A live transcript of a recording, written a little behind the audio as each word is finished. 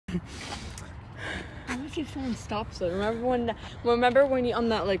I wish if someone stops it. Remember when you on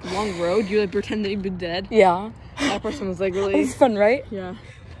that like long road, you like pretend that you've been dead? Yeah. That person was like really. It's fun, right? Yeah.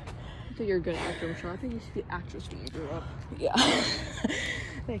 I think you're a good actor, Michelle. I think you should be an actress when you grow up. Yeah.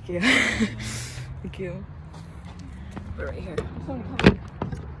 Thank you. Thank you. But right here. Someone coming.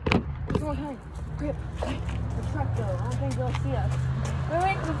 Someone coming. Grip. The truck though. I don't think they'll see us.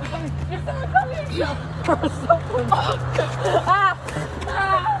 Wait. There's someone coming. Someone.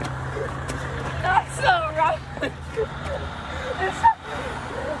 That's so rough.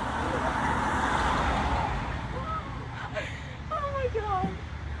 Oh my god.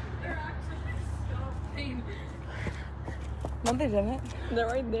 They're actually stopping. No, they didn't. They're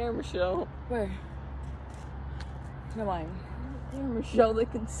right there, Michelle. Where? You're lying. There, Michelle, they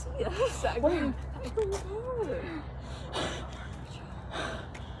can see us. Where?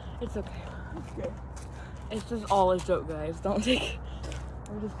 It's okay. Okay. It's just all a joke, guys. Don't take it.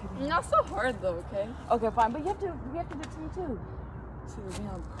 I'm just kidding. Not so hard though, okay? Okay, fine. But you have to do it to me too. See, we're being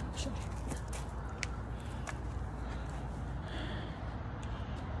on show.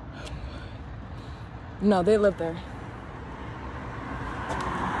 No, they live there.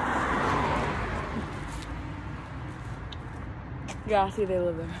 Yeah, see, they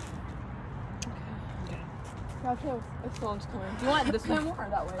live there. Okay, if someone's coming. Do you want this way more or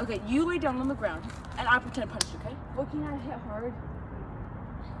that way? Okay, you lay down on the ground, and I pretend to punch you, okay? Well, can I hit hard?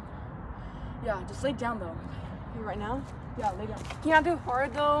 Yeah, just lay down, though. Okay, right now? Yeah, lay down. Can I do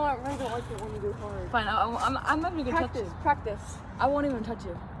hard, though? I really don't like it when you do hard. Fine, I'm not even gonna touch you. Practice. I won't even touch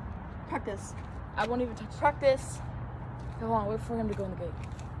you. Practice. I won't even touch you. Practice. Okay, hold on, wait for him to go in the gate.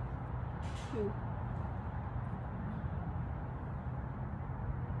 Who?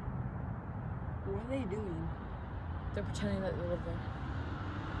 What are they doing? They're pretending that they live there.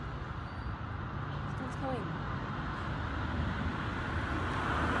 Someone's coming.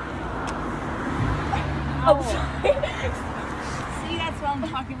 Oh, sorry. See, that's what I'm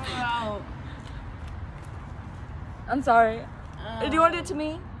talking about. I'm sorry. Do you want to do it to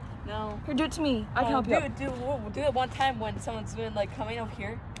me? No. Here, do it to me. I can help you. We'll do it one time when someone's been like coming over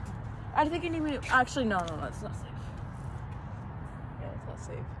here. I think you need me to. Actually, no, it's not safe. Yeah, it's not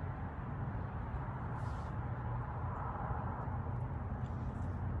safe.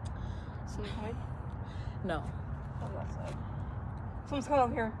 Someone coming? No. On that side. Someone's coming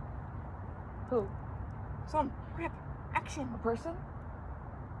over here. Who? Someone. Rip. Action. A person?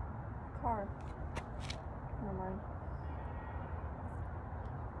 Car. Never mind.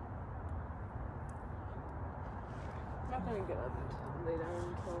 I'm not gonna get up and lay down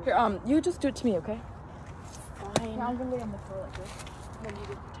until... Here, you just do it to me, okay? Fine. Yeah, I'm gonna lay on the floor like this. Then you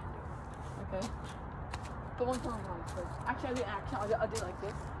just pretend to. Okay. But one time on first. Actually, I'll do it like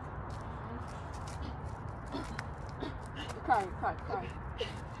this. Cry. Okay?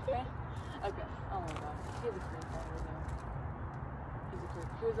 Okay. Oh my god. He has a screen card right now. He's a creep.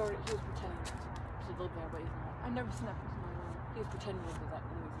 He was pretending to live there, but he's not. I've never seen that person in my life. He was pretending to live there,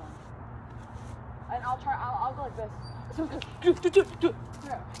 and he's not. And I'll go like this. Do it.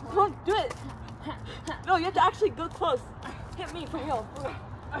 Yeah. Come on, do it. No, you have to actually go close. Hit me for real.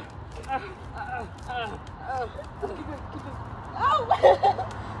 Keep it. Ow!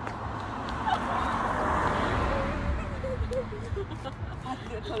 I have to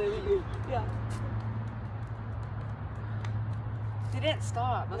do it until they leave. Yeah. They didn't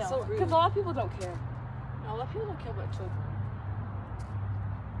stop. That's so rude. Because a lot of people don't care. No, a lot of people don't care about children.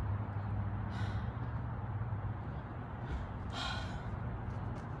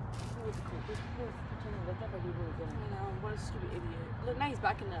 I know, what a stupid idiot. Look, now he's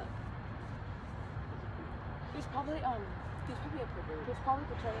back in the... He's probably a pervert. He's probably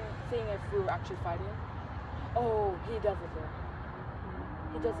pretending, seeing if we were actually fighting. Oh, he does it there.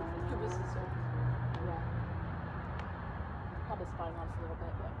 He does it there. Good business, sir. Yeah. Probably spying on us a little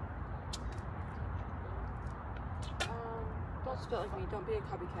bit, but... Don't spit like me. Don't be a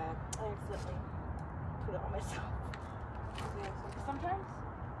copycat. I accidentally put it on myself. Yeah, Sometimes?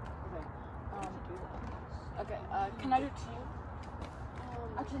 Okay. Okay, can I do it to you?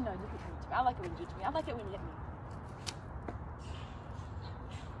 Actually, no, you can do it to me. I like it when you do it to me. I like it when you hit me.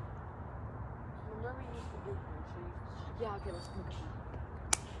 Remember we used to do handshakes? Yeah, okay, let's look at that.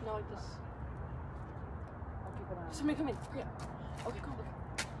 No, like this. I'll keep it on. Somebody come in. Yeah. Okay, come on.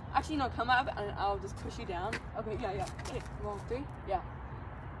 Actually, no, come up and I'll just push you down. Okay, yeah. Okay, 1, 3. Yeah.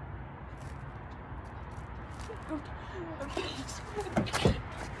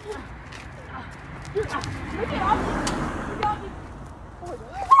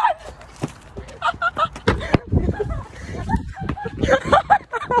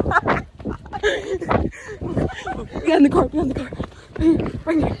 Get in the car.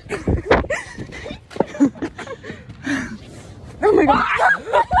 Bring it.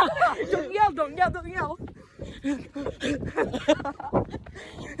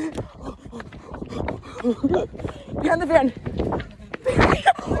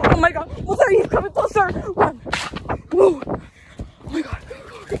 my god. Closer, he's coming closer. Run. Whoa. Oh my god.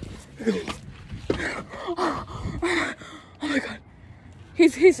 Oh my god.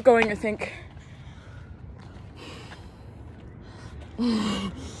 He's going, I think.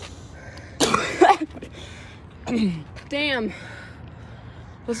 Damn.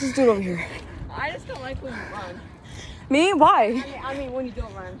 Let's just do it over here. I just don't like when you run. Me? Why? I mean when you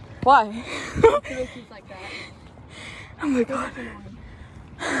don't run. Why? It's like that. Oh my god.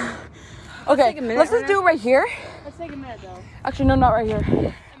 Okay, a minute, let's just Renna. do it right here. Let's take a minute though. Actually, no, not right here.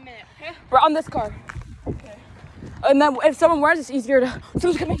 A minute, okay? We're on this car. Okay. And then if someone runs, it's easier to.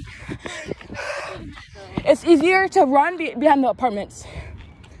 Someone's coming. It's easier to run behind the apartments.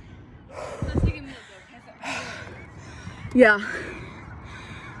 Let's take a minute though, okay? Yeah.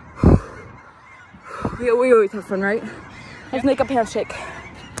 We always have fun, right? Let's make a handshake.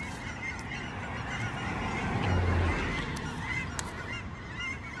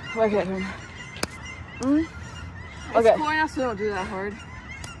 Right here. Okay. It's cool now, so don't do that hard.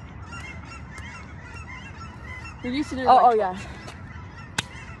 We used to do Oh yeah.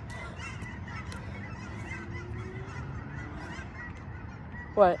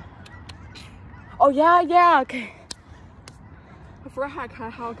 What? Oh yeah, okay. I forgot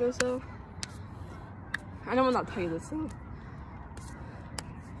how it goes though. I know I'm not tell you this though.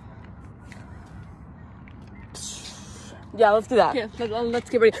 Yeah, let's do that. Yeah, let's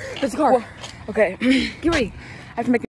get ready. Let's go. Okay. Get ready. I have to make